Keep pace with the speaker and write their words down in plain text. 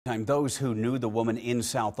Those who knew the woman in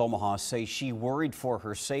South Omaha say she worried for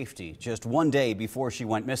her safety just one day before she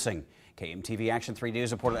went missing. KMTV Action 3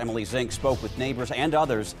 News reporter Emily Zink spoke with neighbors and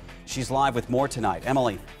others. She's live with more tonight.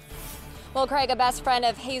 Emily. Well, Craig, a best friend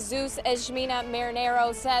of Jesus Ismenia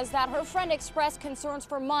Marinero says that her friend expressed concerns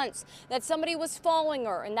for months that somebody was following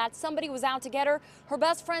her and that somebody was out to get her. Her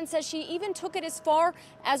best friend says she even took it as far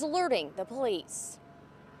as alerting the police.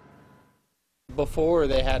 Before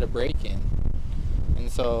they had a break-in,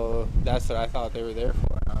 and so that's what I thought they were there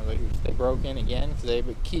for. I was like, they broke in again because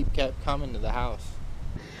they kept coming to the house.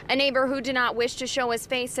 A neighbor who did not wish to show his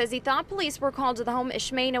face says he thought police were called to the home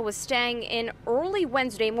Ismenia was staying in early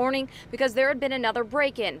Wednesday morning because there had been another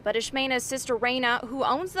break-in. But Ismenia's sister Reina, who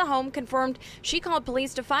owns the home, confirmed she called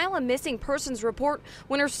police to file a missing persons report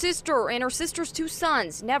when her sister and her sister's two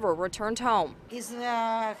sons never returned home. It's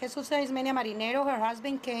Jesus Ismenia Marinero. Her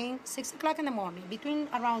husband came 6 o'clock in the morning, between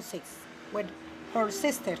around 6, with her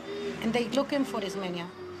sister, and they looking for Ismenia.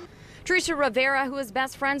 Teresa Rivera, who is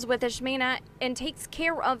best friends with Ismenia and takes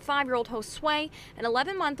care of 5-year-old Josue and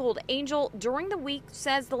 11-month-old Angel during the week,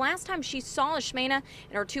 says the last time she saw Ismenia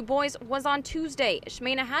and her two boys was on Tuesday.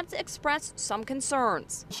 Ismenia had to express some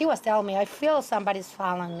concerns. She was telling me, I feel somebody's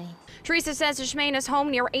following me. Teresa says Ismenia's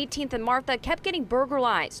home near 18th and Martha kept getting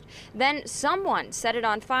burglarized. Then someone set it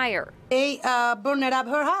on fire. They burned up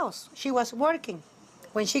her house. She was working.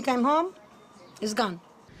 When she came home, it's gone.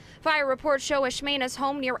 Fire reports show Ismenia's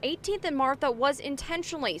home near 18th and Martha was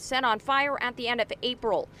intentionally set on fire at the end of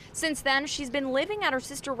April. Since then, she's been living at her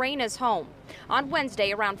sister Reina's home. On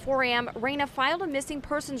Wednesday around 4 a.m., Reina filed a missing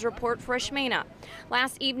persons report for Ismenia.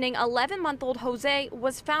 Last evening, 11-month-old Jose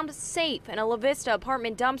was found safe in a La Vista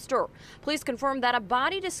apartment dumpster. Police confirmed that a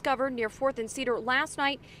body discovered near 4th and Cedar last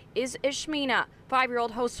night is Ismenia.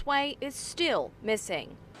 5-year-old Josue is still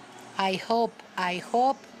missing. I hope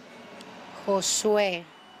Josue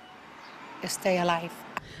stay alive.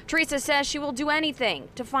 Teresa says she will do anything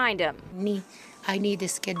to find him. I need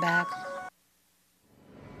this kid back.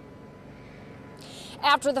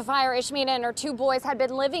 After the fire, Ismenia and her two boys had been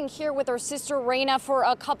living here with her sister Reina for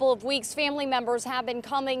a couple of weeks. Family members have been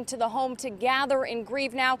coming to the home to gather and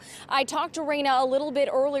grieve. Now, I talked to Reina a little bit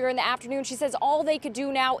earlier in the afternoon. She says all they could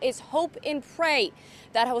do now is hope and pray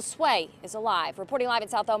that Josue is alive. Reporting live in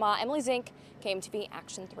South Omaha, Emily Zink, KMTV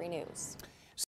Action 3 News.